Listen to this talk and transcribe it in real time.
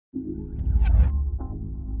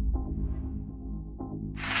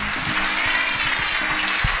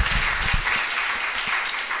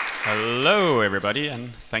Hello everybody,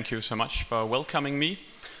 and thank you so much for welcoming me.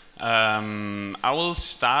 I will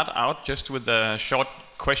start out just with a short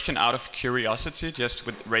question out of curiosity, just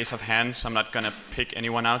with raise of hands. I'm not going to pick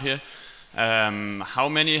anyone out here. How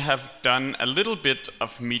many have done a little bit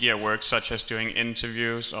of media work, such as doing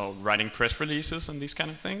interviews or writing press releases and these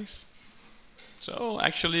kind of things? So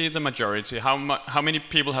actually the majority. How many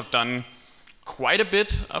people have done quite a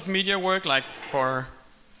bit of media work, like for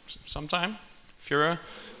some time? Führer?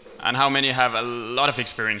 And how many have a lot of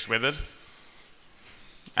experience with it?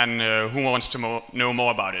 And who wants to know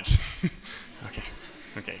more about it?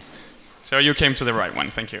 Okay. So you came to the right one,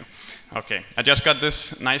 thank you. Okay, I just got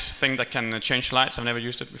this nice thing that can change lights. I've never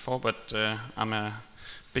used it before, but I'm a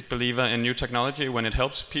big believer in new technology when it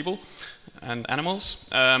helps people and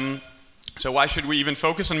animals. So why should we even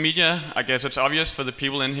focus on media? I guess it's obvious for the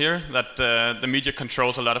people in here that the media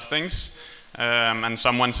controls a lot of things. And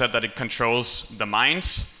someone said that it controls the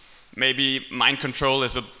minds. Maybe mind control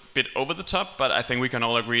is a bit over the top, but I think we can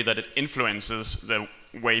all agree that it influences the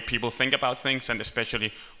way people think about things, and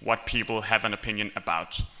especially what people have an opinion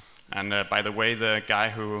about. And by the way, the guy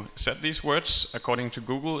who said these words, according to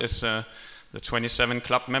Google, is the 27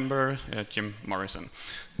 Club member, Jim Morrison.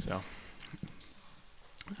 So,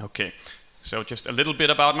 okay. So just a little bit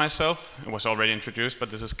about myself. It was already introduced, but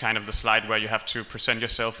this is kind of the slide where you have to present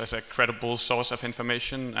yourself as a credible source of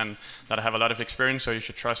information, and that I have a lot of experience, so you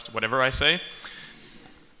should trust whatever I say.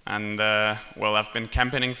 And well, I've been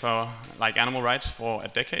campaigning for animal rights for a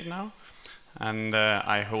decade now, and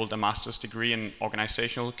I hold a master's degree in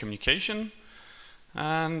organizational communication,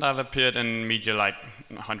 and I've appeared in media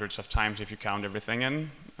hundreds of times if you count everything in,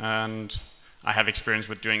 and I have experience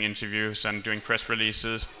with doing interviews and doing press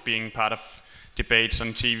releases, being part of debates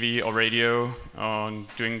on TV or radio, on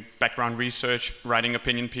doing background research, writing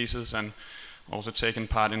opinion pieces, and also taken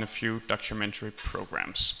part in a few documentary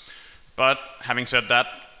programs. But having said that,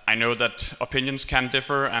 I know that opinions can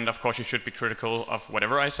differ, and of course you should be critical of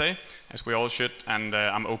whatever I say, as we all should, and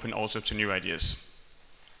I'm open also to new ideas.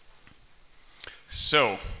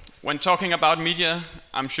 So, when talking about media,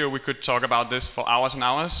 I'm sure we could talk about this for hours and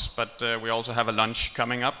hours, but we also have a lunch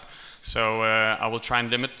coming up, so I will try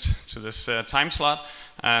and limit to this time slot,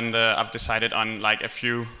 and I've decided on a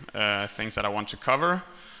few things that I want to cover.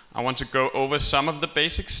 I want to go over some of the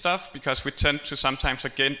basic stuff, because we tend to sometimes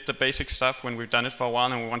forget the basic stuff when we've done it for a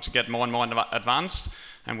while, and we want to get more and more advanced,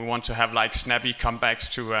 and we want to have snappy comebacks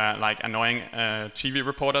to annoying TV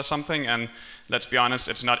reporter or something. And let's be honest,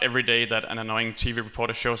 it's not every day that an annoying TV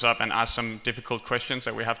reporter shows up and asks some difficult questions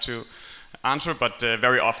that we have to answer, but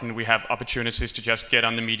very often we have opportunities to just get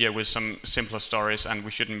on the media with some simpler stories, and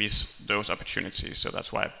we shouldn't miss those opportunities, so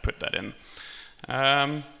that's why I put that in.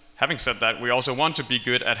 Having said that, we also want to be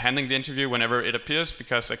good at handling the interview whenever it appears,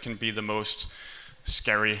 because it can be the most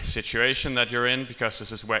scary situation that you're in, because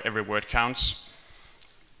this is where every word counts.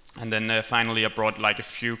 And then finally I brought a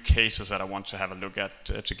few cases that I want to have a look at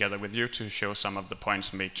together with you to show some of the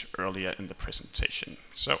points made earlier in the presentation.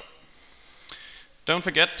 So, don't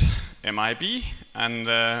forget MIB, and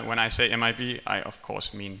when I say MIB, I of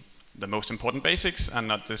course mean the most important basics, and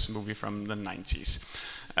not this movie from the 90s.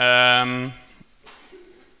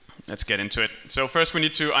 Let's get into it. So first we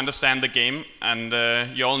need to understand the game, and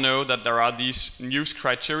you all know that there are these news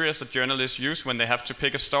criteria that journalists use when they have to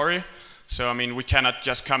pick a story. So I mean, we cannot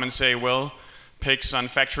just come and say, well, pigs on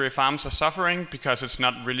factory farms are suffering, because it's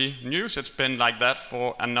not really news. It's been like that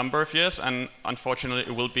for a number of years, and unfortunately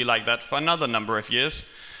it will be like that for another number of years.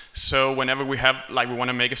 So whenever we have, we want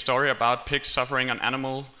to make a story about pigs suffering on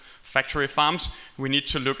animal factory farms, we need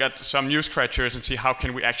to look at some news criteria and see how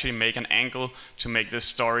can we actually make an angle to make this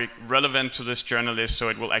story relevant to this journalist, so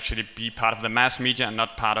it will actually be part of the mass media and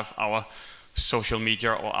not part of our social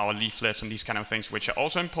media or our leaflets and these kind of things, which are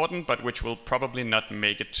also important, but which will probably not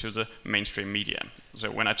make it to the mainstream media.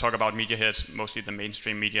 So when I talk about media here, it's mostly the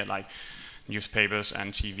mainstream media, like newspapers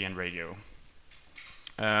and TV and radio.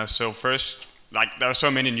 So first, there are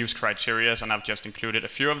so many news criteria, and I've just included a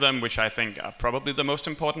few of them, which I think are probably the most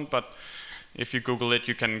important, but if you Google it,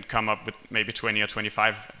 you can come up with maybe 20 or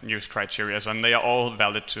 25 news criteria, and they are all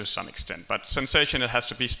valid to some extent. But sensation, it has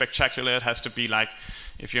to be spectacular, it has to be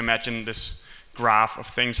if you imagine this graph of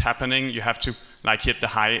things happening, you have to hit the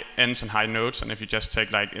high ends and high notes, and if you just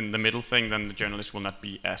take in the middle thing, then the journalist will not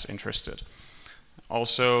be as interested.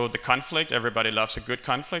 Also, the conflict, everybody loves a good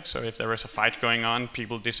conflict, so if there is a fight going on,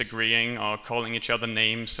 people disagreeing or calling each other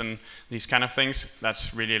names and these kind of things,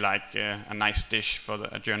 that's really a nice dish for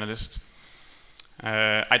a journalist.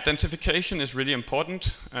 Identification is really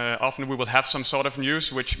important. Often we will have some sort of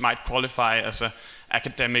news which might qualify as a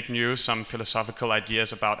academic news, some philosophical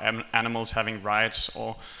ideas about animals having rights,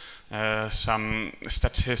 or some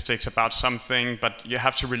statistics about something, but you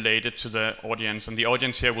have to relate it to the audience, and the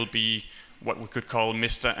audience here will be what we could call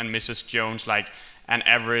Mr. and Mrs. Jones, like an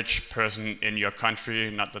average person in your country.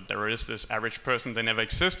 Not that there is this average person, they never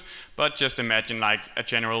exist, but just imagine like a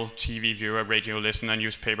general TV viewer, radio listener,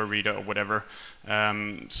 newspaper reader, or whatever.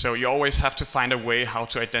 So you always have to find a way how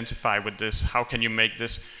to identify with this. How can you make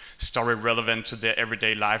this story relevant to their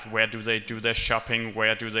everyday life? Where do they do their shopping?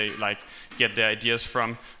 Where do they like get their ideas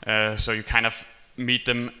from? So you kind of meet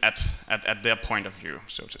them at their point of view,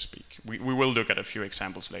 so to speak. We will look at a few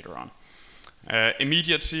examples later on.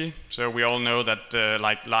 Immediacy, so we all know that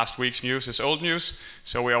like last week's news is old news,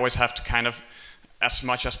 so we always have to kind of, as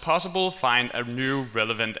much as possible, find a new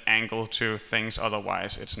relevant angle to things,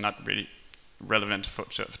 otherwise it's not really relevant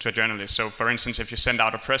to a journalist. So for instance, if you send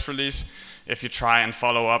out a press release, if you try and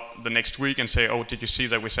follow up the next week and say, oh, did you see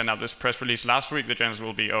that we sent out this press release last week? The journalist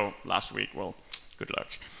will be, oh, last week, well, good luck.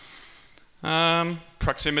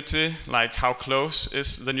 Proximity, like how close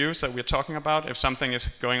is the news that we're talking about. If something is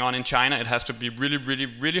going on in China, it has to be really, really,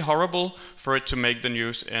 really horrible for it to make the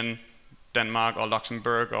news in Denmark or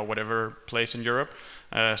Luxembourg or whatever place in Europe.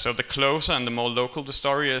 So the closer and the more local the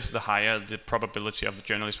story is, the higher the probability of the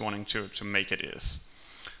journalist wanting to make it is.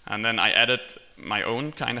 And then I added my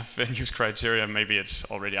own kind of news criteria, maybe it's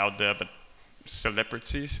already out there, but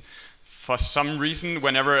celebrities. For some reason,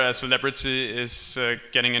 whenever a celebrity is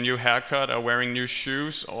getting a new haircut or wearing new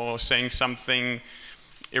shoes or saying something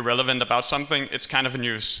irrelevant about something, it's kind of a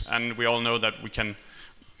news. And we all know that we can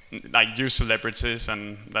like use celebrities,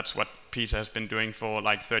 and that's what Peter has been doing for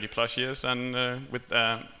like 30 plus years, and with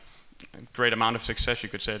a great amount of success, you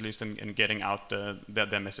could say, at least in getting out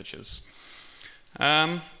their messages.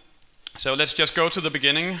 So let's just go to the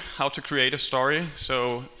beginning, how to create a story.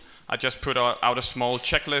 So I just put out a small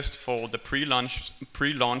checklist for the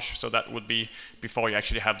pre-launch, so that would be before you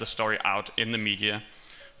actually have the story out in the media.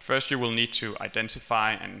 First, you will need to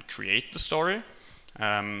identify and create the story.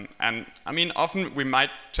 And I mean, often we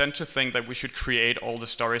might tend to think that we should create all the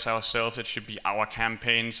stories ourselves. It should be our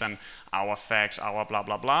campaigns and our facts, our blah,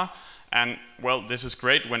 blah, blah. And well, this is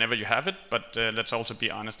great whenever you have it, but let's also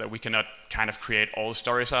be honest that we cannot kind of create all the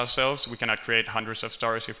stories ourselves. We cannot create hundreds of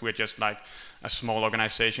stories if we're just like a small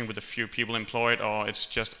organization with a few people employed, or it's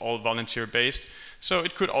just all volunteer based. So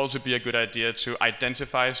it could also be a good idea to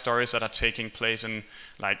identify stories that are taking place in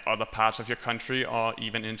like other parts of your country or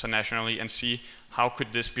even internationally, and see how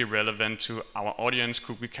could this be relevant to our audience.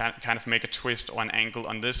 Could we kind of make a twist or an angle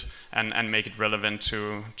on this and make it relevant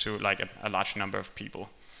to like a large number of people.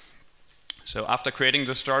 So after creating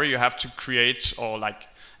the story, you have to create or like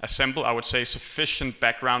assemble, I would say, sufficient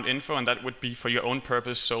background info, and that would be for your own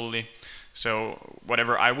purpose solely. So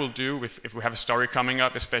whatever I will do, if we have a story coming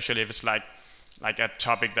up, especially if it's like a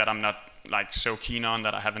topic that I'm not like so keen on,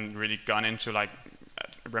 that I haven't really gone into, like I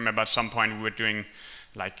remember at some point we were doing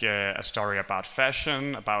like a story about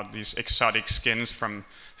fashion, about these exotic skins from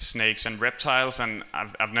snakes and reptiles, and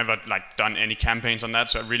I've never like done any campaigns on that,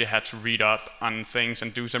 so I really had to read up on things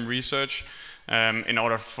and do some research in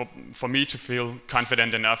order for me to feel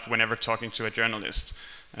confident enough whenever talking to a journalist.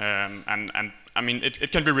 And I mean,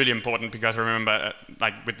 it can be really important, because I remember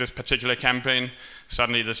like with this particular campaign,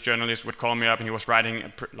 suddenly this journalist would call me up and he was writing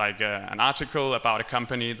an article about a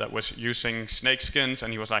company that was using snake skins,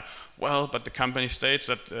 and he was like, well, but the company states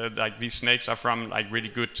that like these snakes are from like really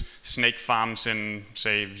good snake farms in,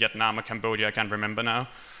 say, Vietnam or Cambodia, I can't remember now.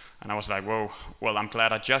 And I was like, whoa, well, I'm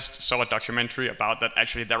glad I just saw a documentary about that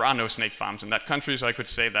actually there are no snake farms in that country, so I could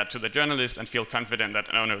say that to the journalist and feel confident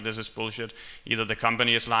that, oh no, this is bullshit. Either the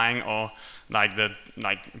company is lying, or like the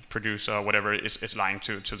producer or whatever is lying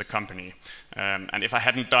to the company. And if I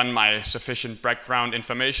hadn't done my sufficient background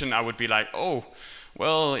information, I would be like, oh,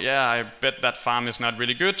 well, yeah, I bet that farm is not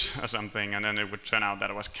really good or something. And then it would turn out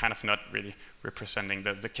that I was kind of not really representing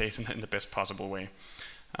the case in the best possible way.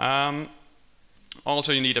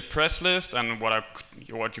 Also, you need a press list and what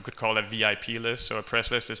you could call a VIP list. So a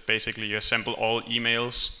press list is basically you assemble all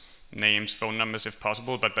emails, names, phone numbers if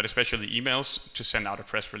possible, but especially emails to send out a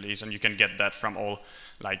press release, and you can get that from all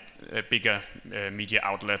like bigger media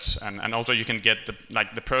outlets, and also you can get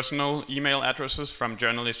the personal email addresses from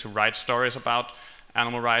journalists who write stories about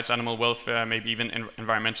animal rights, animal welfare, maybe even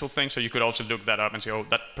environmental things. So you could also look that up and say, oh,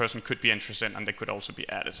 that person could be interested, and they could also be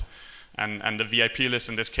added. And the VIP list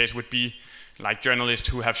in this case would be like journalists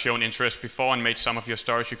who have shown interest before and made some of your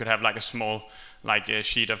stories. You could have like a small a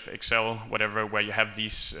sheet of Excel, whatever, where you have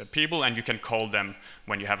these people, and you can call them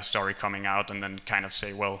when you have a story coming out and then kind of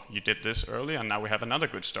say, well, you did this early and now we have another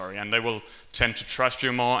good story. And they will tend to trust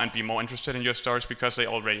you more and be more interested in your stories because they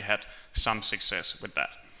already had some success with that.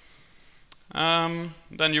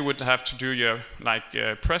 Then you would have to do your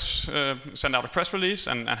send out a press release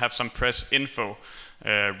and have some press info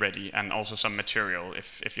ready, and also some material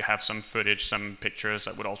if you have some footage, some pictures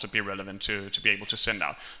that would also be relevant to be able to send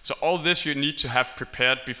out. So all this you need to have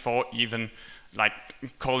prepared before even like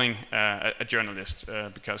calling a journalist,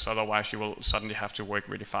 because otherwise you will suddenly have to work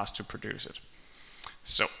really fast to produce it.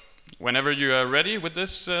 So whenever you are ready with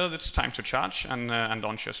this, it's time to charge and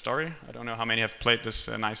launch your story. I don't know how many have played this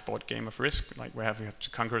nice board game of Risk, like where you have to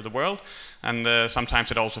conquer the world. And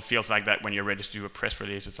sometimes it also feels like that when you're ready to do a press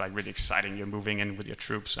release. It's like really exciting. You're moving in with your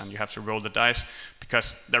troops and you have to roll the dice,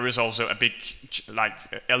 because there is also a big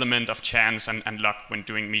element of chance and luck when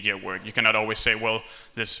doing media work. You cannot always say, well,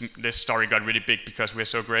 this story got really big because we're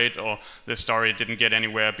so great, or this story didn't get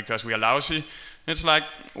anywhere because we are lousy. It's like,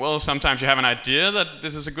 well, sometimes you have an idea that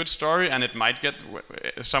this is a good story and it might get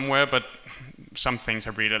somewhere, but some things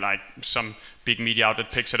are really like some big media outlet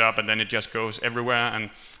picks it up and then it just goes everywhere, and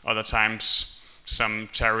other times some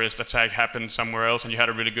terrorist attack happened somewhere else and you had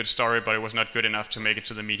a really good story, but it was not good enough to make it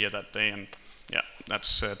to the media that day, and yeah,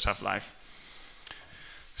 that's a tough life.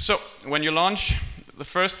 So when you launch, the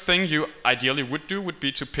first thing you ideally would do would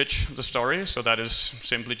be to pitch the story. So that is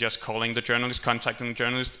simply just calling the journalist, contacting the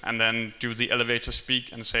journalist, and then do the elevator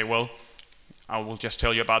speak and say, well, I will just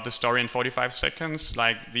tell you about the story in 45 seconds.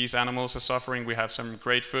 Like, these animals are suffering, we have some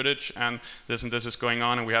great footage, and this is going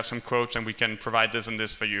on, and we have some quotes, and we can provide this and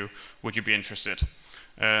this for you. Would you be interested?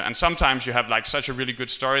 And sometimes you have like such a really good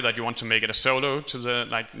story that you want to make it a solo to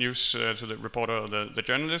the news, to the reporter or the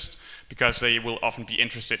journalist, because they will often be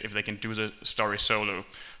interested if they can do the story solo.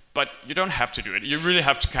 But you don't have to do it. You really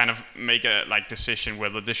have to kind of make a decision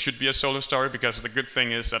whether this should be a solo story, because the good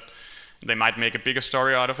thing is that they might make a bigger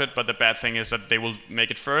story out of it, but the bad thing is that they will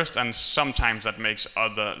make it first, and sometimes that makes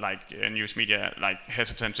other news media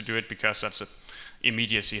hesitant to do it, because that's a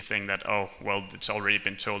immediacy thing that, oh, well, it's already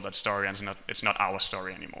been told, that story, and it's not our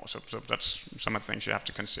story anymore. So that's some of the things you have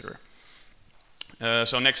to consider.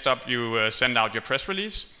 So next up, you send out your press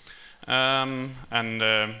release.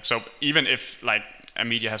 So even if a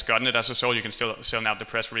media has gotten it as a sole, you can still send out the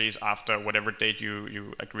press release after whatever date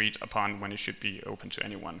you agreed upon when it should be open to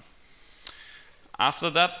anyone.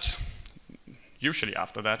 After that, usually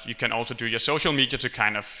after that, you can also do your social media to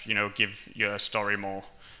kind of, give your story more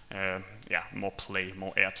play,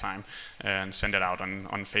 more airtime, and send it out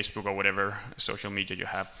on Facebook or whatever social media you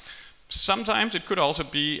have. Sometimes it could also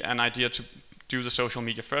be an idea to do the social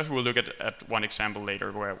media first. We'll look at one example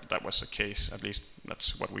later where that was the case. At least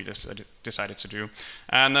that's what we decided to do.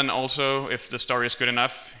 And then also, if the story is good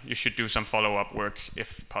enough, you should do some follow-up work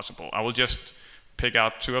if possible. I will just pick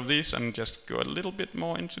out two of these and just go a little bit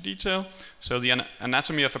more into detail. So the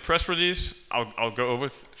anatomy of a press release, I'll go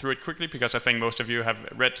through it quickly, because I think most of you have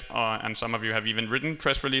read and some of you have even written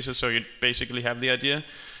press releases, so you basically have the idea.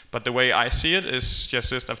 But the way I see it is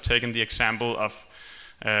just this: I've taken the example of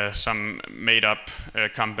some made-up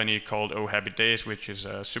company called Oh Happy Days, which is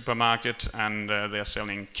a supermarket, and they're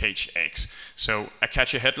selling caged eggs. So a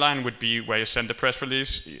catchy headline would be where you send the press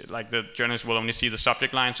release. The journalist will only see the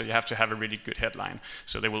subject line, so you have to have a really good headline,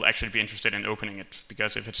 so they will actually be interested in opening it.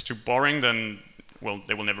 Because if it's too boring, then, well,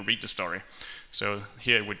 they will never read the story. So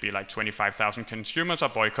here it would be 25,000 consumers are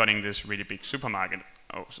boycotting this really big supermarket.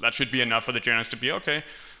 Oh, so that should be enough for the journalist to be, okay,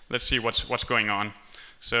 let's see what's going on.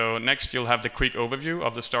 So next, you'll have the quick overview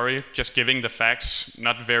of the story, just giving the facts,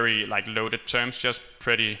 not very loaded terms, just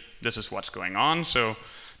pretty, this is what's going on. So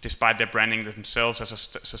despite their branding themselves as a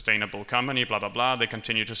sustainable company, blah, blah, blah, they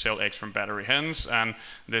continue to sell eggs from battery hens, and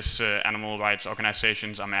this animal rights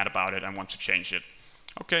organizations are mad about it and want to change it.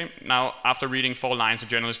 Okay, now after reading 4 lines, the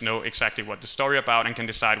journalists know exactly what the story about and can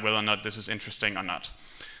decide whether or not this is interesting or not.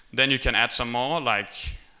 Then you can add some more, like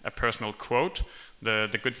a personal quote.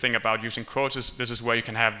 The good thing about using quotes is this is where you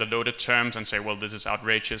can have the loaded terms and say, well, this is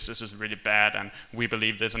outrageous, this is really bad, and we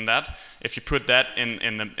believe this and that. If you put that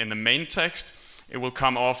in the main text, it will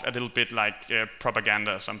come off a little bit like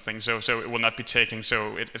propaganda or something. So it will not be taken.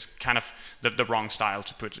 So it is kind of the wrong style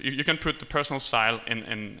to put. You can put the personal style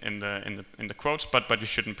in the quotes, but you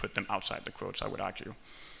shouldn't put them outside the quotes, I would argue.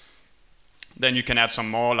 Then you can add some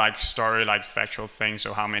more like story, like factual things,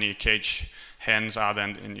 so how many cage hens are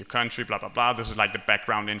then in your country, blah, blah, blah. This is like the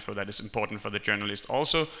background info that is important for the journalist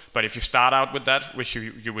also. But if you start out with that, which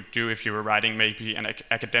you would do if you were writing maybe an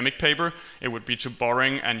academic paper, it would be too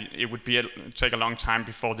boring, and it would take a long time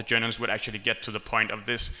before the journalist would actually get to the point of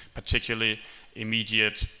this particularly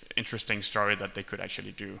immediate, interesting story that they could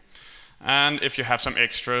actually do. And if you have some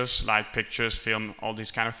extras like pictures, film, all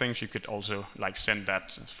these kind of things, you could also like send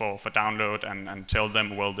that for download and tell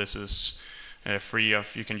them, well, this is free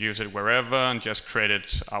of, you can use it wherever, and just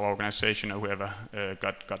credit our organization or whoever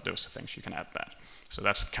got those things. You can add that. So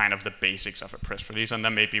that's kind of the basics of a press release, and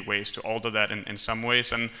there may be ways to alter that in some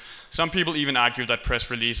ways. And some people even argue that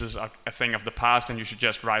press releases are a thing of the past, and you should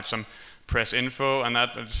just write some press info, and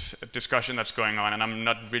that's a discussion that's going on, and I'm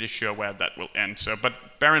not really sure where that will end. So, but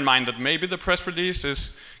bear in mind that maybe the press release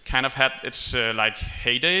is kind of had its like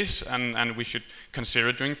heydays, and we should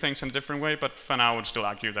consider doing things in a different way. But for now, I would still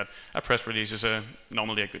argue that a press release is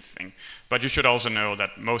normally a good thing. But you should also know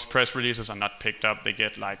that most press releases are not picked up. They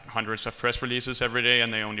get like hundreds of press releases every day,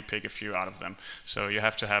 and they only pick a few out of them. So you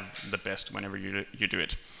have to have the best whenever you do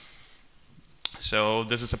it. So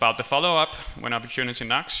this is about the follow-up. When opportunity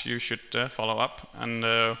knocks, you should follow up.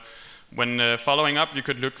 And when following up, you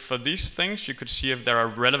could look for these things. You could see if there are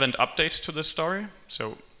relevant updates to the story.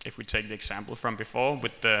 So if we take the example from before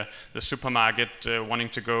with the supermarket wanting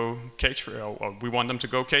to go cage-free, or we want them to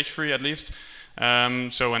go cage-free at least.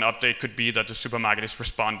 So an update could be that the supermarket is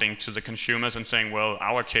responding to the consumers and saying, well,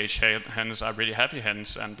 our cage hens are really happy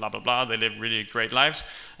hens, and blah, blah, blah, they live really great lives.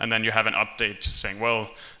 And then you have an update saying, well,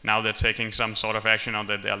 now they're taking some sort of action, or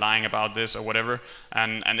that they're lying about this or whatever.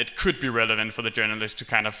 And it could be relevant for the journalist to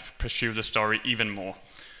kind of pursue the story even more.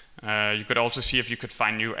 You could also see if you could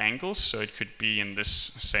find new angles. So it could be, in this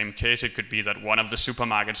same case, it could be that one of the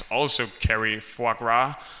supermarkets also carry foie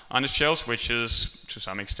gras on its shelves, which is to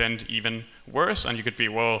some extent even worse. And you could be,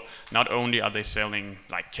 well, not only are they selling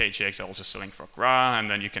like cage eggs, they're also selling foie gras, and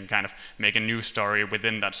then you can kind of make a new story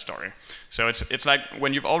within that story. So it's like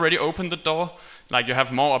when you've already opened the door, like you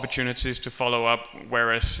have more opportunities to follow up,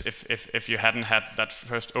 whereas if you hadn't had that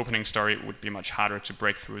first opening story, it would be much harder to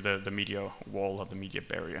break through the media wall or the media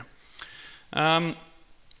barrier.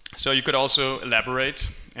 So you could also elaborate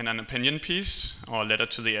in an opinion piece or a letter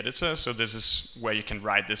to the editor. So this is where you can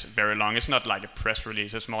write this very long. It's not like a press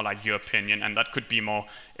release, it's more like your opinion, and that could be more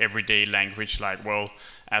everyday language, like, well,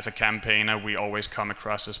 as a campaigner, we always come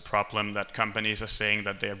across this problem that companies are saying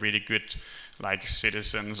that they're really good like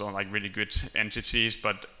citizens or like really good entities,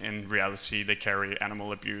 but in reality they carry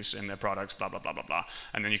animal abuse in their products, blah, blah, blah, blah, blah.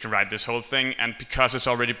 And then you can write this whole thing, and because it's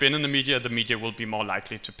already been in the media will be more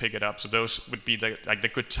likely to pick it up. So those would be the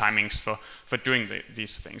good timings for doing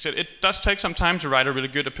these things. It does take some time to write a really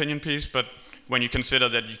good opinion piece, but when you consider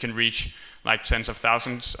that you can reach like tens of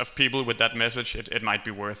thousands of people with that message, it might be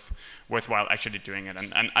worthwhile actually doing it.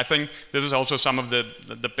 And I think this is also some of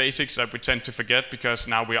the basics that we tend to forget, because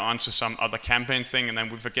now we're on to some other campaign thing, and then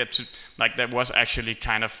we forget to, like, there was actually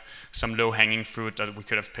kind of some low-hanging fruit that we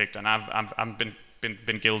could have picked, and I've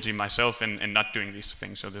been guilty myself in not doing these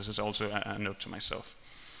things, so this is also a note to myself.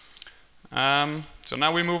 So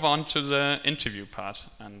now we move on to the interview part,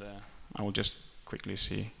 and I will just quickly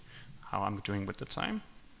see how I'm doing with the time.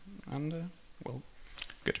 And well,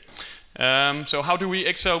 good. So how do we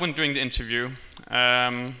excel when doing the interview?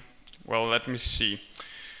 Well, let me see.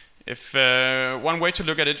 If one way to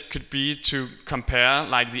look at it could be to compare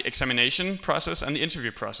like the examination process and the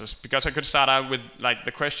interview process, because I could start out with like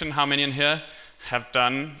the question: how many in here have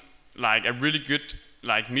done like a really good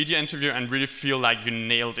like media interview and really feel like you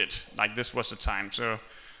nailed it? Like this was the time. So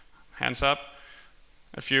hands up.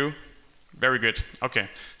 A few. Very good. Okay.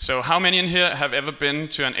 So how many in here have ever been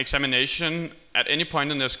to an examination at any point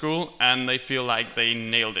in their school and they feel like they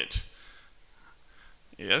nailed it?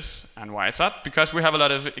 Yes. And why is that? Because we have a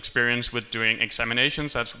lot of experience with doing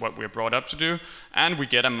examinations. That's what we're brought up to do. And we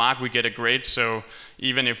get a mark, we get a grade. So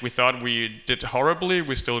even if we thought we did horribly,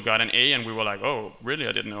 we still got an A, and we were like, oh, really?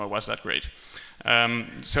 I didn't know I was that great.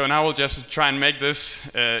 So now we'll just try and make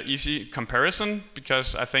this easy comparison,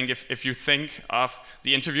 because I think if you think of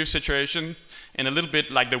the interview situation in a little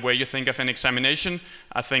bit like the way you think of an examination,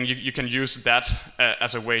 I think you can use that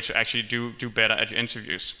as a way to actually do better at your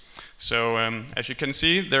interviews. So as you can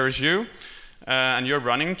see, there is you, and you're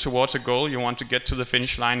running towards a goal. You want to get to the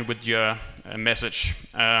finish line with your message.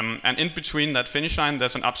 And in between that finish line,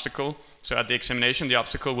 there's an obstacle. So at the examination, the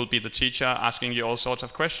obstacle will be the teacher asking you all sorts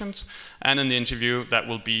of questions. And in the interview, that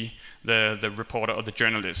will be the reporter or the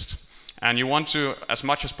journalist. And you want to, as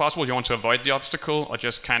much as possible, you want to avoid the obstacle or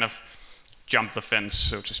just kind of jump the fence,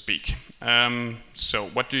 so to speak. So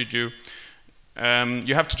what do?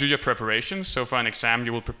 You have to do your preparation. So for an exam,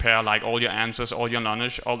 you will prepare like all your answers, all your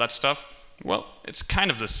knowledge, all that stuff. Well, it's kind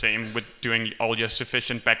of the same with doing all your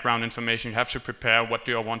sufficient background information. You have to prepare what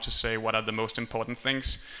do I want to say, what are the most important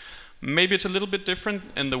things. Maybe it's a little bit different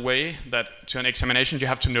in the way that to an examination you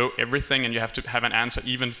have to know everything and you have to have an answer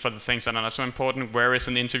even for the things that are not so important, whereas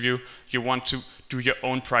in the interview you want to do your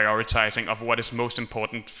own prioritizing of what is most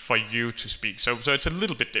important for you to speak. So it's a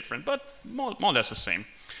little bit different, but more or less the same.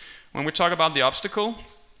 When we talk about the obstacle,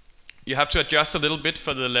 you have to adjust a little bit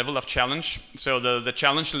for the level of challenge. So the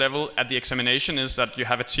challenge level at the examination is that you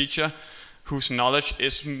have a teacher whose knowledge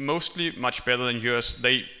is mostly much better than yours.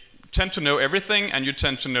 They tend to know everything and you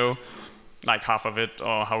tend to know like half of it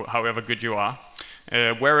or however good you are.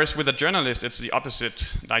 Whereas with a journalist, it's the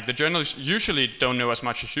opposite. Like the journalists usually don't know as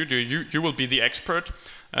much as you do. You will be the expert.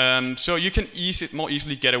 So you can more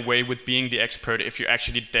easily get away with being the expert if you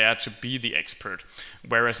actually dare to be the expert.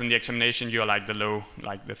 Whereas in the examination, you're like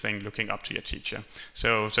the thing looking up to your teacher.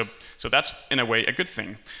 So that's in a way a good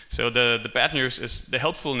thing. So the bad news is the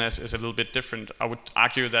helpfulness is a little bit different. I would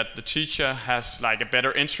argue that the teacher has like a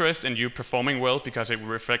better interest in you performing well because it will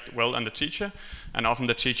reflect well on the teacher. And often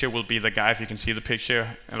the teacher will be the guy, if you can see the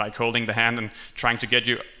picture, like holding the hand and trying to get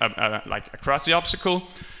you like across the obstacle.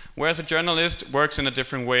 Whereas a journalist works in a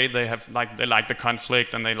different way. They like the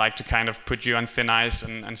conflict and they like to kind of put you on thin ice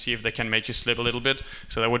and see if they can make you slip a little bit.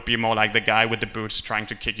 So that would be more like the guy with the boots trying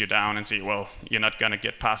to kick you down and say, well, you're not gonna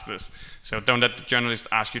get past this. So don't let the journalist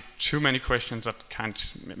ask you too many questions that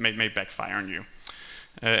may backfire on you.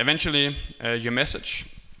 Eventually, your message.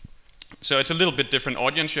 So it's a little bit different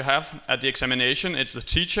audience you have at the examination. It's the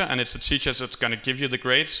teacher, and it's the teacher that's gonna give you the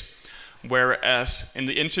grades. Whereas in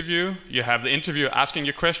the interview, you have the interviewer asking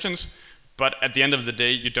you questions, but at the end of the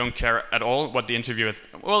day, you don't care at all what the interviewer,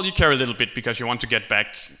 well, you care a little bit because you want to get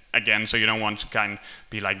back again, so you don't want to kind of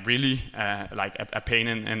be like really like a pain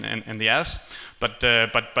in the ass. But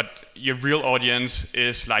your real audience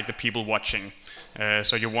is like the people watching.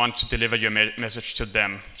 So you want to deliver your message to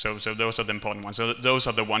them. So those are the important ones. So those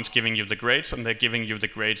are the ones giving you the grades, and they're giving you the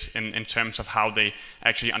grades in terms of how they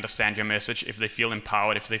actually understand your message, if they feel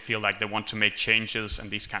empowered, if they feel like they want to make changes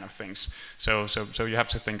and these kind of things. So you have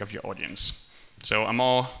to think of your audience. So a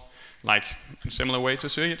more like similar way to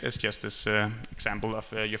see it is just this example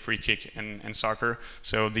of your free kick in soccer.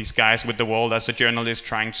 So these guys with the wall, that's a journalist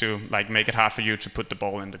trying to like make it hard for you to put the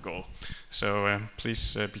ball in the goal. So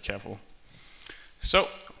please be careful. So,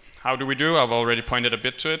 how do we do? I've already pointed a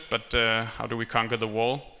bit to it, but how do we conquer the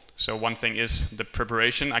wall? So one thing is the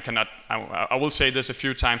preparation. I will say this a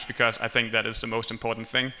few times because I think that is the most important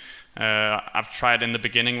thing. I've tried in the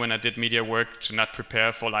beginning when I did media work to not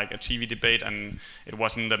prepare for like a TV debate, and it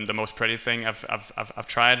wasn't the most pretty thing I've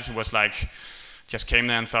tried. It was like, just came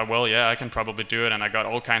there and thought, well, yeah, I can probably do it, and I got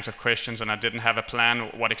all kinds of questions, and I didn't have a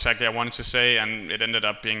plan what exactly I wanted to say, and it ended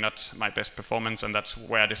up being not my best performance, and that's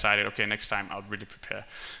where I decided, okay, next time I'll really prepare.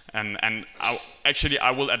 And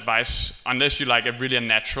I will advise, unless you're like really a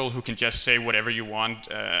natural who can just say whatever you want,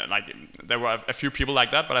 like there were a few people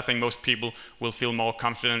like that, but I think most people will feel more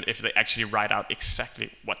confident if they actually write out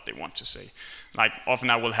exactly what they want to say. Like often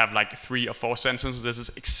I will have like 3 or 4 sentences. This is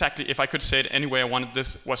exactly, if I could say it any way I wanted,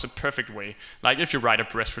 this was a perfect way. Like if you write a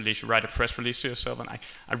press release, you write a press release to yourself, and I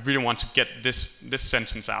really want to get this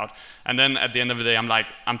sentence out. And then at the end of the day,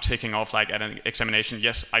 I'm taking off like at an examination.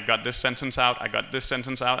 Yes, I got this sentence out, I got this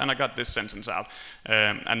sentence out, and I got this sentence out.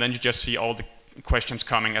 And then you just see all the questions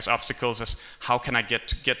coming as obstacles, as how can I get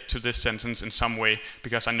to this sentence in some way,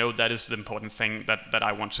 because I know that is the important thing that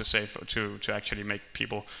I want to say to actually make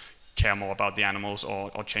people care more about the animals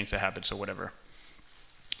or change their habits or whatever.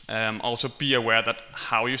 Also be aware that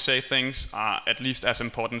how you say things are at least as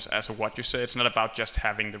important as what you say. It's not about just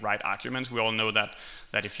having the right arguments. We all know that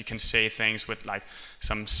if you can say things with like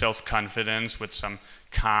some self-confidence, with some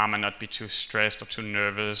calm and not be too stressed or too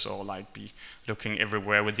nervous or like be looking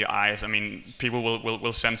everywhere with your eyes, I mean, people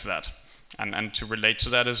will sense that. And to relate to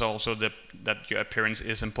that is also that your appearance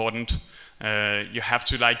is important. You have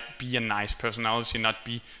to like be a nice personality, not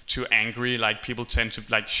be too angry. Like people tend to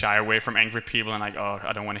like shy away from angry people and like, oh,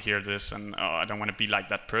 I don't want to hear this, and oh, I don't want to be like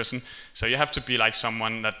that person. So you have to be like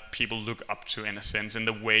someone that people look up to in a sense, in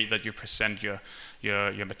the way that you present your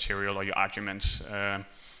material or your arguments.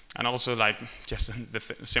 And also like just the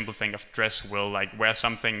simple thing of dress well, like wear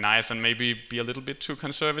something nice and maybe be a little bit too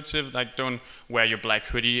conservative. Like don't wear your black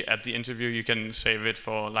hoodie at the interview. You can save it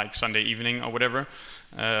for like Sunday evening or whatever.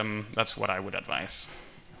 That's what I would advise.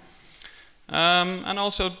 And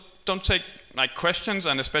also don't take like questions,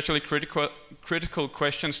 and especially critical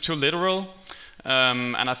questions, too literal.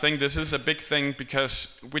 And I think this is a big thing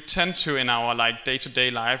because we tend to, in our like day-to-day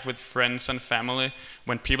life with friends and family,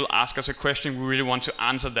 when people ask us a question, we really want to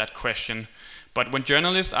answer that question. But when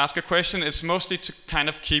journalists ask a question, it's mostly to kind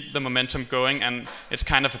of keep the momentum going, and it's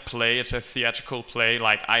kind of a play, it's a theatrical play,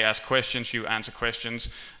 like I ask questions, you answer questions,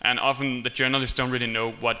 and often the journalists don't really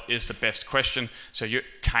know what is the best question, so you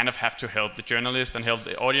kind of have to help the journalist and help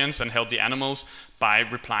the audience and help the animals by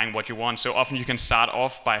replying what you want. So often you can start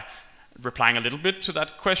off by replying a little bit to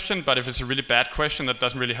that question, but if it's a really bad question that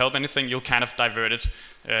doesn't really help anything, you'll kind of divert it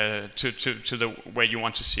to the way you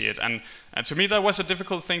want to see it. And to me that was a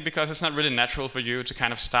difficult thing because it's not really natural for you to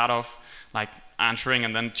kind of start off like answering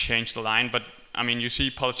and then change the line. But I mean, you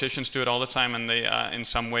see politicians do it all the time, and they are in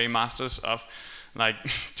some way masters of like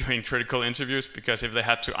doing critical interviews, because if they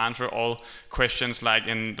had to answer all questions like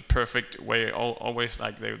in the perfect way, always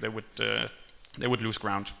like they would lose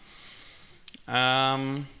ground.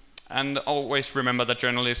 And always remember that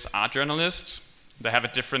journalists are journalists. They have a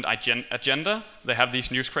different agenda. They have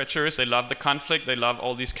these news criteria. They love the conflict. They love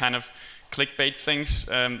all these kind of clickbait things.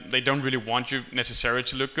 They don't really want you necessarily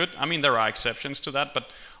to look good. I mean, there are exceptions to that,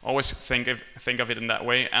 but always think of it in that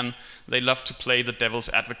way. And they love to play the devil's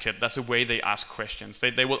advocate. That's the way they ask questions.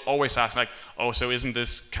 They will always ask like, oh, so isn't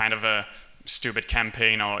this kind of a stupid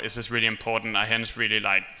campaign, or is this really important? I hence really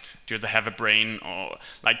like, do they have a brain? Or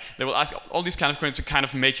like, they will ask all these kind of questions to kind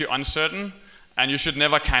of make you uncertain, and you should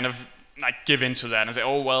never kind of like give in to that and say,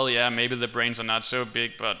 oh well, yeah, maybe the brains are not so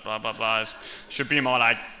big, but blah blah blah. It should be more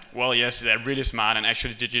like, well, yes, they're really smart, and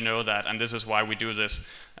actually, did you know that? And this is why we do this.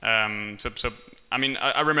 So I mean,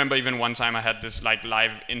 I remember even one time I had this like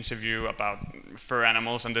live interview about fur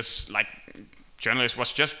animals, and this like journalist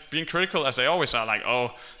was just being critical, as they always are, like,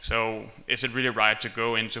 oh, so is it really right to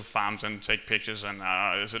go into farms and take pictures, and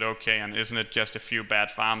is it okay, and isn't it just a few bad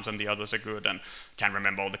farms and the others are good, and can't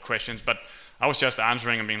remember all the questions, but I was just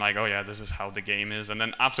answering and being like, oh yeah, this is how the game is. And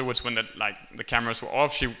then afterwards, when the cameras were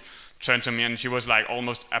off, she turned to me and she was like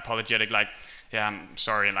almost apologetic, like, yeah, I'm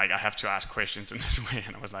sorry, like I have to ask questions in this way.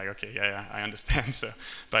 And I was like, okay, yeah, I understand. So,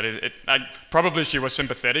 but like, probably she was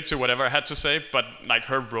sympathetic to whatever I had to say, but like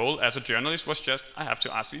her role as a journalist was just, I have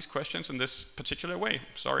to ask these questions in this particular way,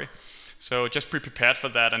 sorry. So just be prepared for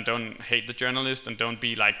that, and don't hate the journalist, and don't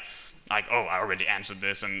be like, oh, I already answered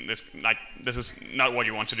this, and this is not what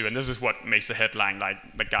you want to do, and this is what makes the headline, like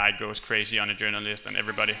the guy goes crazy on a journalist, and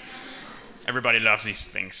everybody loves these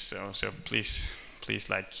things. So please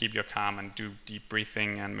like keep your calm and do deep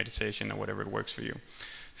breathing and meditation or whatever works for you.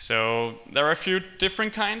 So there are a few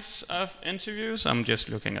different kinds of interviews. I'm just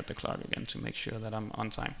looking at the clock again to make sure that I'm on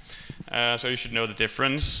time. So you should know the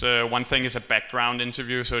difference. One thing is a background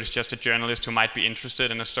interview, so it's just a journalist who might be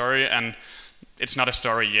interested in a story, and it's not a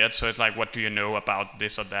story yet, so it's like, what do you know about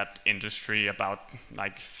this or that industry, about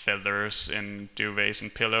like feathers in duvets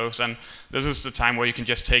and pillows? And this is the time where you can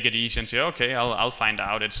just take it easy and say, okay, I'll find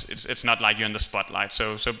out. It's not like you're in the spotlight.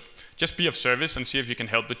 So just be of service and see if you can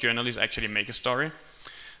help the journalist actually make a story.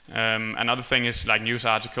 Another thing is like news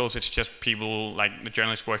articles. It's just people, like the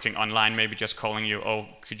journalists working online, maybe just calling you, oh,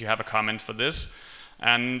 could you have a comment for this?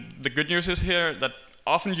 And the good news is here that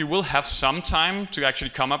often you will have some time to actually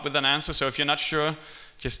come up with an answer. So if you're not sure,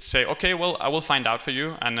 just say, okay, well, I will find out for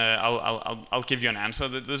you, and I'll give you an answer.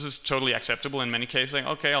 This is totally acceptable in many cases. Like,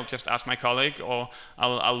 okay, I'll just ask my colleague, or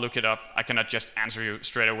I'll look it up. I cannot just answer you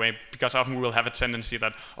straight away, because often we will have a tendency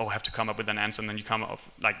that, oh, I have to come up with an answer, and then you come up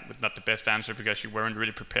like with not the best answer because you weren't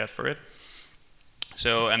really prepared for it.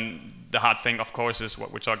 So, and the hard thing, of course, is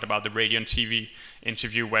what we talked about, the radio and TV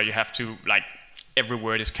interview, where you have to like, every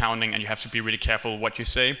word is counting, and you have to be really careful what you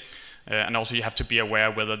say. And also you have to be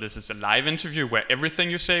aware whether this is a live interview where everything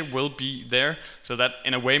you say will be there. So that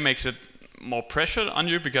in a way makes it more pressure on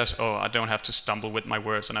you, because, oh, I don't have to stumble with my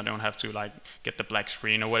words, and I don't have to like get the black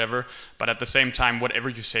screen or whatever. But at the same time, whatever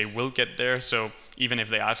you say will get there. So even if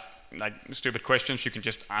they ask like stupid questions, you can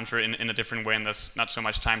just answer it in a different way, and there's not so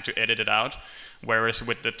much time to edit it out. Whereas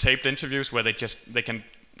with the taped interviews, where they can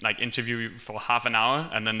like interview you for half an hour,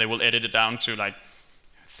 and then they will edit it down to like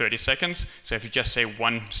 30 seconds. So if you just say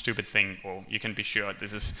one stupid thing, well, you can be sure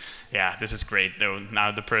this is great, though now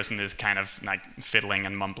the person is kind of like fiddling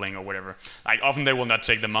and mumbling or whatever. Like often they will not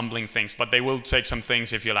take the mumbling things, but they will take some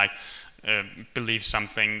things if you like believe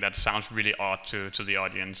something that sounds really odd to the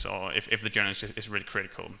audience, or if the journalist is really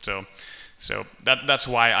critical. So that's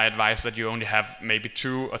why I advise that you only have maybe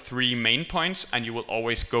 2 or 3 main points, and you will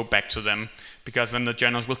always go back to them, because then the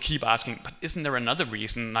journalists will keep asking, but isn't there another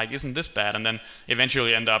reason? Like, isn't this bad? And then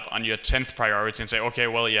eventually end up on your 10th priority and say, okay,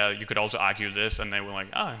 well, yeah, you could also argue this. And they were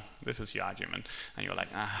like, this is your argument. And you're like,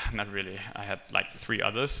 not really. I had like 3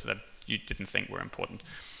 others that you didn't think were important.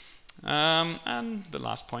 And the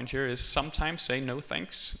last point here is sometimes say no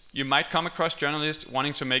thanks. You might come across journalists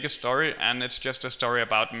wanting to make a story and it's just a story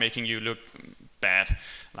about making you look bad.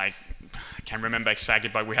 Like, I can't remember exactly,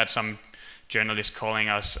 but we had some journalists calling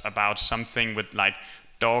us about something with like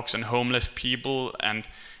dogs and homeless people, and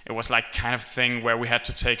it was like kind of thing where we had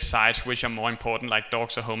to take sides which are more important, like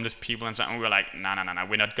dogs or homeless people, and so on. We were like, no,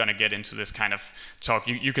 we're not going to get into this kind of talk.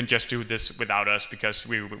 You can just do this without us, because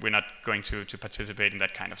we're not going to participate in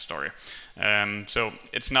that kind of story. So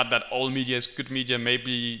it's not that all media is good media.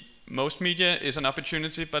 Maybe most media is an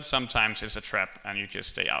opportunity, but sometimes it's a trap, and you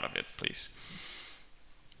just stay out of it, please.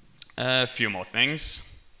 A few more things.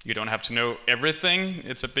 You don't have to know everything.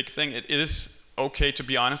 It's a big thing. It is okay to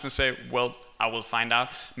be honest and say, well, I will find out.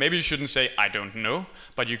 Maybe you shouldn't say, I don't know,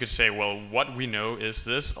 but you could say, well, what we know is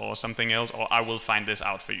this or something else, or I will find this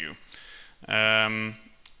out for you.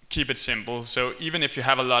 Keep it simple. So even if you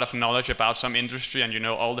have a lot of knowledge about some industry and you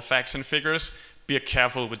know all the facts and figures, be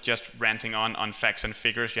careful with just ranting on facts and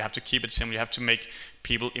figures. You have to keep it simple. You have to make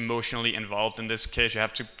people emotionally involved. In this case, you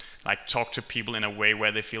have to like talk to people in a way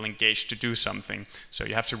where they feel engaged to do something. So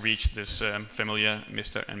you have to reach this familiar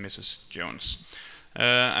Mr. and Mrs. Jones.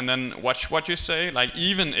 And then watch what you say. Like,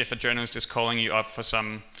 even if a journalist is calling you up for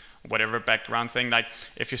some whatever background thing, like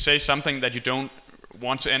if you say something that you don't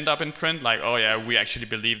want to end up in print, like, oh yeah, we actually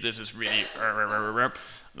believe this is really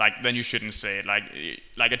like, then you shouldn't say it.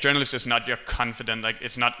 Like a journalist is not your confidant. Like,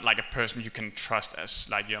 it's not like a person you can trust as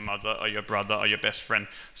like your mother or your brother or your best friend.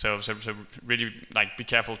 So really, like, be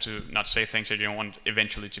careful to not say things that you don't want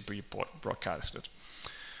eventually to be broadcasted.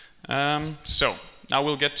 So now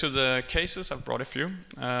we'll get to the cases. I've brought a few,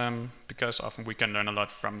 because often we can learn a lot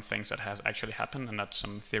from things that has actually happened and not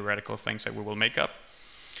some theoretical things that we will make up.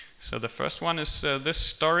 So the first one is this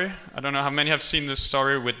story. I don't know how many have seen this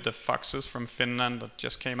story with the foxes from Finland that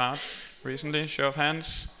just came out recently. Show of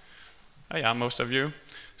hands. Oh yeah, most of you.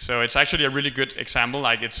 So it's actually a really good example.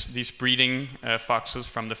 Like, it's these breeding foxes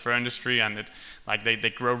from the fur industry, and it like they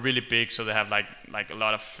grow really big, so they have like a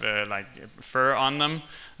lot of like fur on them,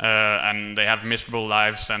 and they have miserable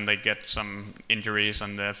lives, and they get some injuries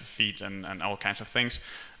on their feet and all kinds of things.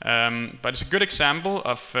 But it's a good example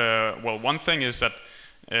of well, one thing is that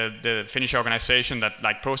the Finnish organization that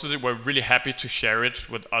like posted it were really happy to share it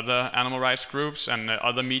with other animal rights groups and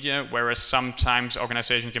other media, whereas sometimes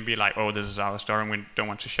organizations can be like, oh, this is our story and we don't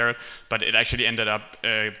want to share it. But it actually ended up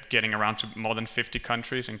getting around to more than 50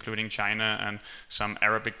 countries, including China and some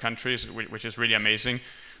Arabic countries, which is really amazing.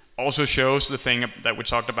 Also shows the thing that we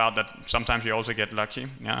talked about, that sometimes you also get lucky.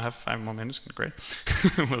 Yeah, I have 5 more minutes, great.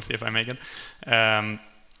 We'll see if I make it.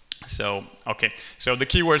 So, okay, so the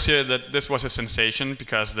key words here, that this was a sensation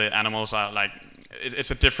because the animals are like,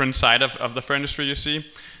 it's a different side of the fur industry, you see.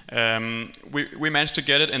 We managed to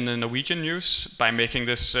get it in the Norwegian news by making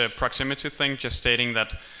this proximity thing, just stating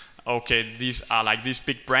that, okay, these are like, these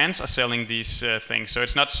big brands are selling these things. So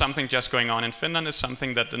it's not something just going on in Finland, it's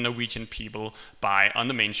something that the Norwegian people buy on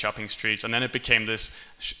the main shopping streets. And then it became this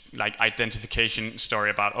like identification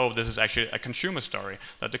story about, oh, this is actually a consumer story,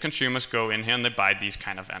 that the consumers go in here and they buy these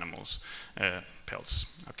kind of animals,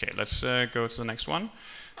 pelts. Okay, let's go to the next one.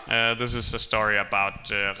 This is a story about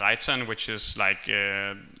Reitan, which is like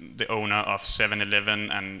the owner of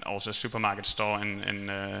 7-Eleven and also a supermarket store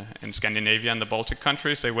in Scandinavia and the Baltic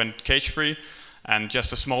countries. They went cage-free, and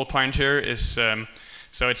just a small point here is,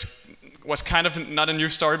 so it was kind of not a new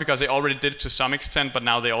story because they already did it to some extent, but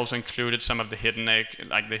now they also included some of the hidden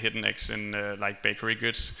eggs in like bakery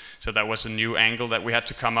goods. So that was a new angle that we had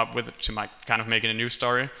to come up with to kind of make it a new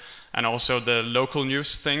story. And also the local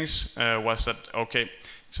news things was that, okay,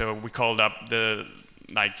 so we called up the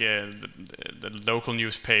local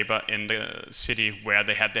newspaper in the city where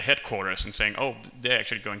they had the headquarters and saying, oh, they're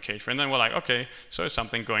actually going cage-free. And then we're like, okay, so it's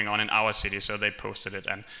something going on in our city. So they posted it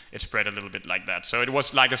and it spread a little bit like that. So it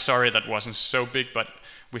was like a story that wasn't so big, but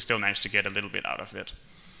we still managed to get a little bit out of it.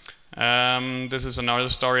 This is another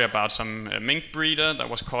story about some mink breeder that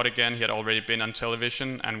was caught again. He had already been on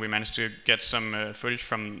television, and we managed to get some footage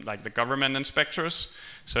from like the government inspectors.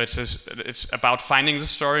 So it's about finding the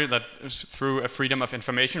story that through a freedom of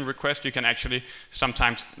information request, you can actually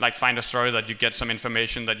sometimes like find a story that you get some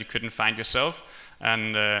information that you couldn't find yourself.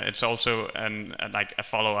 And it's also like a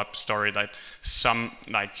follow-up story that some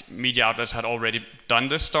like media outlets had already done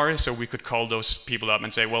this story, so we could call those people up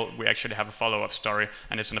and say, well, we actually have a follow-up story,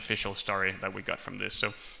 and it's an official story that we got from this.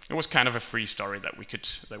 So it was kind of a free story that we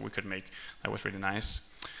could make. That was really nice.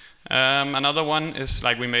 Another one is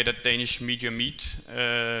like we made a Danish media meat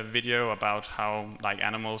video about how like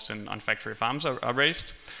animals on factory farms are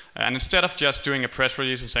raised. And instead of just doing a press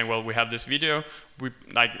release and saying, well, we have this video, we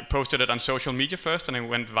like posted it on social media first and it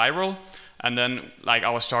went viral. And then like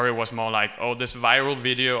our story was more like, oh, this viral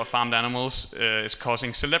video of farmed animals is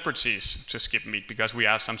causing celebrities to skip meat, because we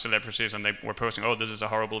asked some celebrities and they were posting, oh, this is a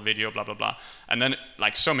horrible video, blah, blah, blah. And then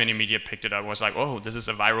like so many media picked it up. It was like, oh, this is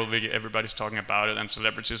a viral video, everybody's talking about it and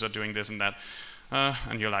celebrities are doing this and that.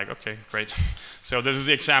 And you're like, okay, great. So this is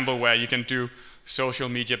the example where you can do social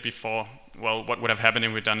media before. Well, what would have happened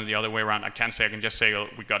if we'd done it the other way around? I can't say. I can just say, oh,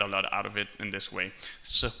 we got a lot out of it in this way.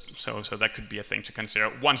 So that could be a thing to consider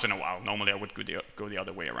once in a while. Normally I would go the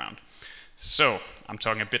other way around. So I'm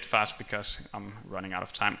talking a bit fast because I'm running out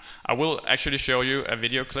of time. I will actually show you a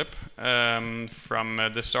video clip from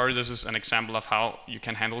the story. This is an example of how you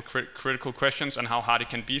can handle critical questions and how hard it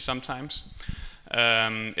can be sometimes.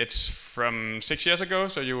 It's from 6 years ago,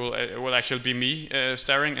 so it will actually be me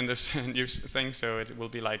staring in this news thing, so it will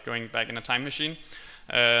be like going back in a time machine.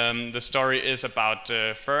 The story is about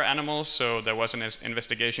fur animals, so there was an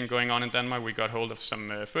investigation going on in Denmark. We got hold of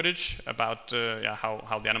some footage about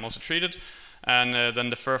how the animals are treated. And then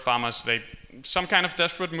the fur farmers, some kind of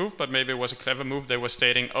desperate move, but maybe it was a clever move. They were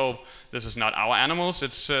stating, oh, this is not our animals,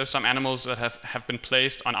 it's some animals that have been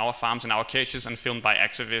placed on our farms in our cages and filmed by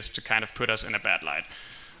activists to kind of put us in a bad light.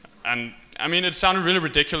 And I mean, it sounded really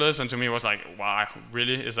ridiculous, and to me it was like, wow,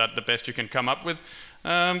 really, is that the best you can come up with?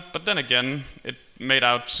 But then again, it made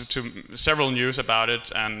out to several news about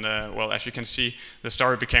it, and well, as you can see, the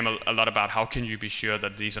story became a lot about how can you be sure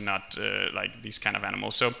that these are not like these kind of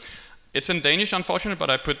animals. So it's in Danish, unfortunately, but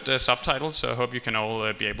I put subtitles, so I hope you can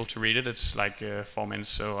all be able to read it. It's like 4 minutes,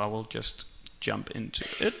 so I will just jump into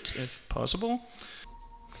it, if possible.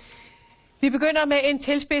 Vi begynder med en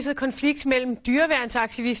tilspidset konflikt mellem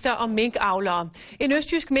dyreværnsaktivister og minkavlere. En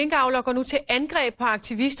østjysk minkavler går nu til angreb på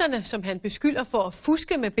aktivisterne, som han beskylder for at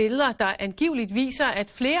fuske med billeder, der angiveligt viser, at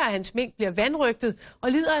flere af hans mink bliver vanrøgtet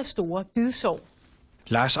og lider af store bidsår.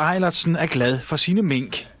 Lars Eilertsen er glad for sine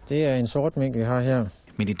mink. Det er en sort mink, vi har her.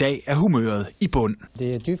 Men i dag er humøret i bund.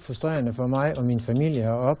 Det er dybt frustrerende for mig og min familie at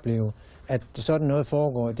opleve, at sådan noget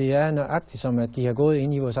foregår. Det er nøjagtigt som, at de har gået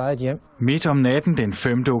ind i vores eget hjem. Midt om natten den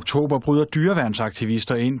 5. oktober bryder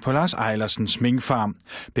dyreværnsaktivister ind på Lars Eilersens minkfarm.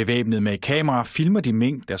 Bevæbnet med kamera filmer de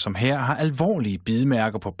mink, der som her har alvorlige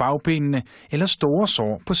bidmærker på bagbenene eller store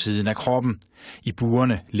sår på siden af kroppen. I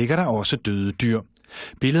burene ligger der også døde dyr.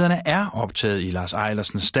 Billederne er optaget i Lars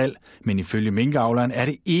Eilersens stald, men ifølge minkavleren er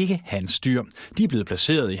det ikke hans dyr. De er blevet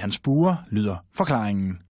placeret i hans bure, lyder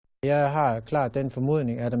forklaringen. Jeg har klart den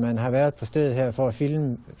formodning, at man har været på stedet her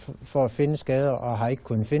for at finde skader, og har ikke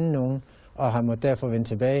kunnet finde nogen, og har måttet derfor vende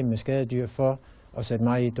tilbage med skadedyr for at sætte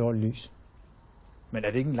mig i et dårligt lys. Men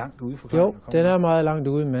er det ikke langt ude forklaringen? Jo, den er meget langt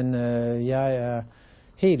ude, men jeg er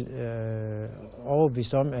helt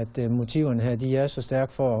overbevist om, at motiverne her de er så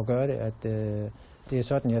stærke for at gøre det, at det er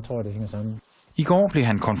sådan, jeg tror, det hænger sammen. I går blev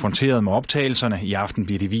han konfronteret med optagelserne. I aften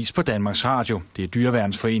bliver de vist på Danmarks Radio. Det er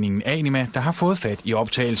dyreværnsforeningen Anima, der har fået fat i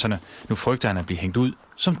optagelserne. Nu frygter han at blive hængt ud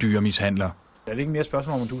som dyremishandler. Er det ikke mere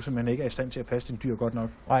spørgsmål om, at du simpelthen ikke er i stand til at passe dine dyr godt nok?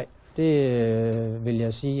 Nej, det vil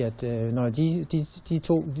jeg sige, at når de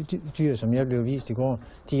to dyr, som jeg blev vist i går,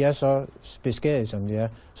 de er så beskadiget, som de er,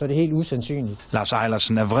 så er det helt usandsynligt. Lars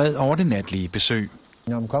Eilertsen er vred over det natlige besøg.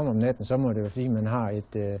 Når man kommer om natten, så må det være, fordi man har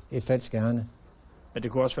et falsk ærne. Ja,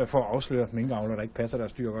 det kunne også være for at afsløre minkavlere, der ikke passer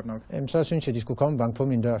deres dyr godt nok. Jamen, så synes jeg, de skulle komme banke på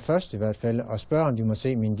min dør først i hvert fald, og spørge, om de må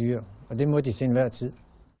se mine dyr. Og det må de til enhver tid.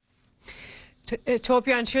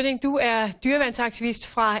 Thorbjørn Schiønning, du er dyreværnsaktivist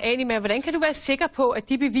fra Anima. Hvordan kan du være sikker på, at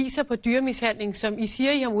de beviser på dyremishandling, som I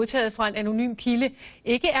siger, I har modtaget fra en anonym kilde,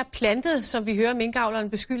 ikke er plantet, som vi hører minkavleren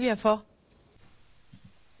beskylde jer for?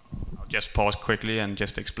 I'll just pause quickly and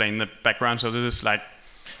just explain the background. So this is like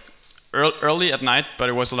early at night, but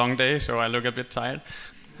it was a long day, so I look a bit tired.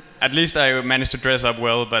 At least I managed to dress up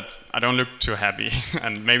well, but I don't look too happy.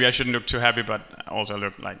 And maybe I shouldn't look too happy, but I also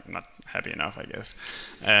look like not happy enough, I guess.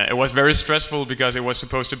 It was very stressful because it was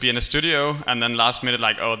supposed to be in a studio, and then last minute,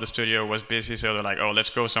 like, oh, the studio was busy, so they're like, oh,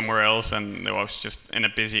 let's go somewhere else, and it was just in a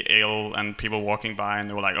busy aisle, and people walking by, and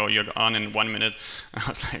they were like, oh, you're on in 1 minute. I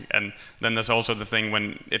was like, and then there's also the thing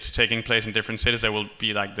when it's taking place in different cities, there will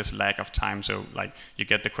be like this lag of time, so like you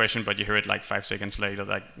get the question, but you hear it like 5 seconds later,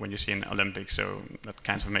 like when you see an Olympics, so that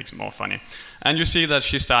kind of makes it more funny. And you see that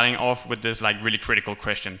she's starting off with this like really critical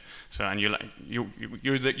question. So and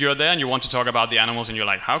you're there and you want to talk about the animals, and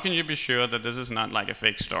you're like, how can you be sure that this is not like a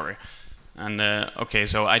fake story? And okay,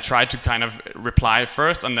 so I try to kind of reply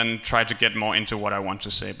first and then try to get more into what I want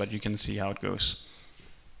to say, but you can see how it goes.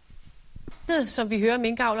 plantet, som vi hører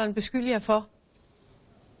minkavlerne beskylde jer for?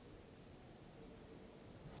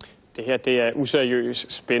 Det her det er useriøs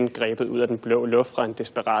spin grebet ud af den blå luft fra en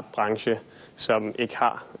desperat branche, som ikke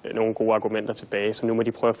har nogen gode argumenter tilbage. Så nu må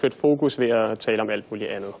de prøve at flytte fokus ved at tale om alt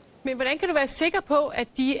muligt andet. Men hvordan kan du være sikker på, at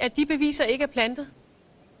de beviser ikke er plantet?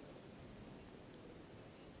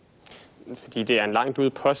 Fordi det er en langt ude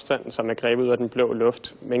påstand, som er grebet ud af den blå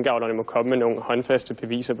luft. Minkavlerne må komme med nogle håndfaste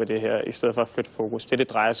beviser på det her, i stedet for at flytte fokus. Det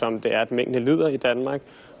drejer sig om, det er, at mængden lider i Danmark,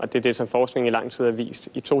 og det er det, som forskningen i lang tid har vist.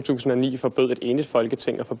 I 2009 forbød et enigt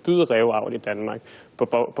folketing at forbyde ræveavl i Danmark,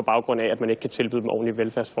 på baggrund af, at man ikke kan tilbyde dem ordentlige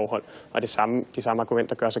velfærdsforhold. Og de samme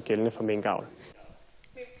argumenter gør sig gældende for minkavl.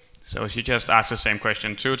 So she just asked the same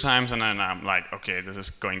question 2 times, and then I'm like, okay, this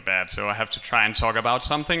is going bad. So I have to try and talk about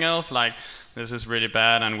something else, like this is really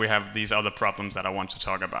bad, and we have these other problems that I want to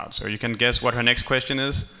talk about. So you can guess what her next question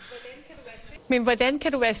is. Men hvordan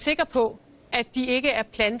kan du være sikker på, at de ikke er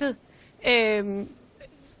plantet,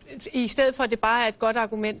 i stedet for at det bare er et godt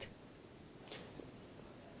argument?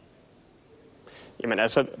 Jamen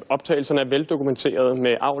altså, optagelserne er veldokumenteret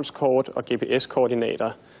med avlskort og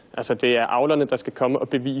GPS-koordinater. Altså det er avlerne, der skal komme og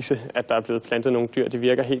bevise, at der er blevet plantet nogle dyr. Det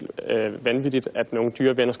virker helt vanvittigt, at nogle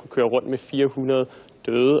dyrevenner skulle køre rundt med 400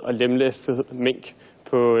 døde og lemlæstede mink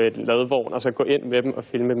på et ladvogn, og så gå ind med dem og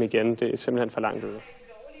filme dem igen. Det er simpelthen for langt ude.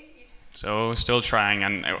 So still trying,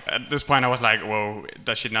 and at this point I was like, whoa,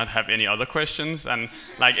 does she not have any other questions? And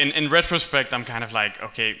like in retrospect, I'm kind of like,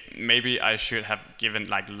 okay, maybe I should have given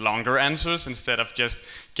like longer answers instead of just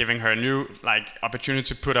giving her a new like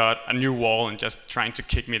opportunity to put out a new wall and just trying to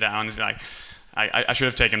kick me down. It's like I should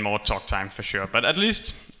have taken more talk time for sure, but at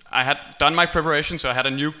least I had done my preparation, so I had a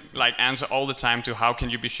new like answer all the time to how can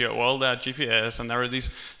you be sure? Well, there are GPS and there are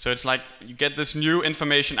these, so it's like you get this new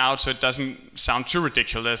information out, so it doesn't sound too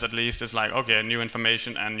ridiculous. At least it's like, okay, new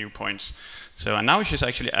information and new points. So and now she's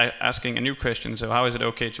actually asking a new question. So how is it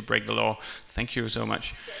okay to break the law? Thank you so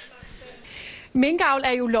much. Minkavl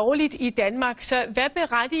er jo lovligt i Danmark, så hvad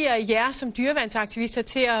berettiger jer som dyreværnsaktivister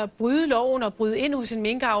til at bryde loven og bryde ind hos en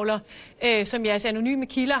minkavler, som jeres anonyme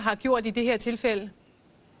kilder har gjort i det her tilfælde?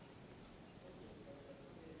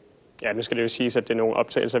 Ja, nu skal det jo siges, at det er nogle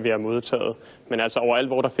optagelser, vi har modtaget. Men altså overalt,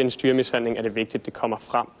 hvor der findes dyremishandling, er det vigtigt, at det kommer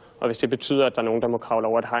frem. Og hvis det betyder, at der er nogen, der må kravle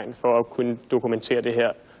over et hegn for at kunne dokumentere det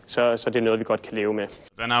her, så det er noget, vi godt kan leve med.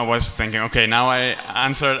 Then I was thinking, okay, now I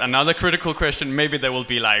answered another critical question. Maybe there will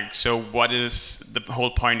be like, so what is the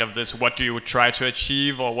whole point of this? What do you try to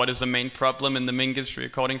achieve? Or what is the main problem in the mink industry,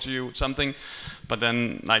 according to you? Something. But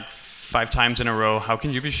then like 5 times in a row, how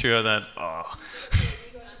can you be sure that...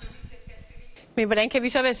 Men hvordan kan vi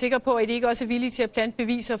så være sikre på, at I ikke også er villige til at plante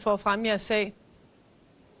beviser for at fremme jeres sag?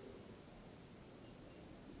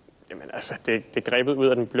 Jamen altså, det er grebet ud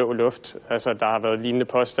af den blå luft. Altså, der har været lignende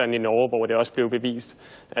påstande i Norge, hvor det også blev bevist,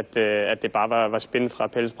 at det bare var spin fra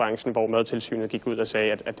pelsbranchen, hvor Madtilsynet gik ud og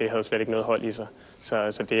sagde, at det havde slet ikke noget hold i sig.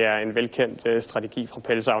 Så det er en velkendt strategi fra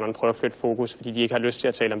pelsavlerne, prøver at flytte fokus, fordi de ikke har lyst til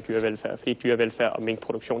at tale om dyrevelfærd, fordi dyrevelfærd og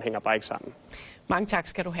minkproduktion hænger bare ikke sammen. Mange tak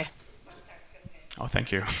skal du have. Oh,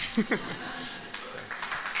 thank you.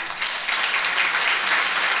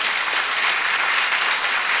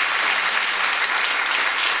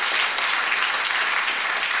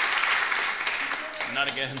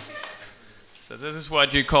 Not again. So this is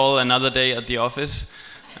what you call another day at the office.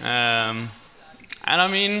 And I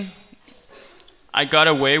mean, I got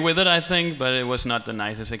away with it, I think, but it was not the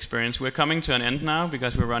nicest experience. We're coming to an end now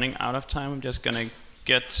because we're running out of time. I'm just gonna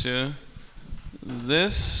get to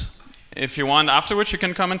this. If you want afterwards, you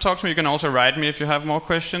can come and talk to me. You can also write me if you have more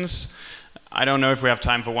questions. I don't know if we have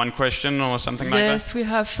time for one question or something like that. Yes, we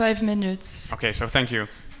have 5 minutes. Okay, so thank you.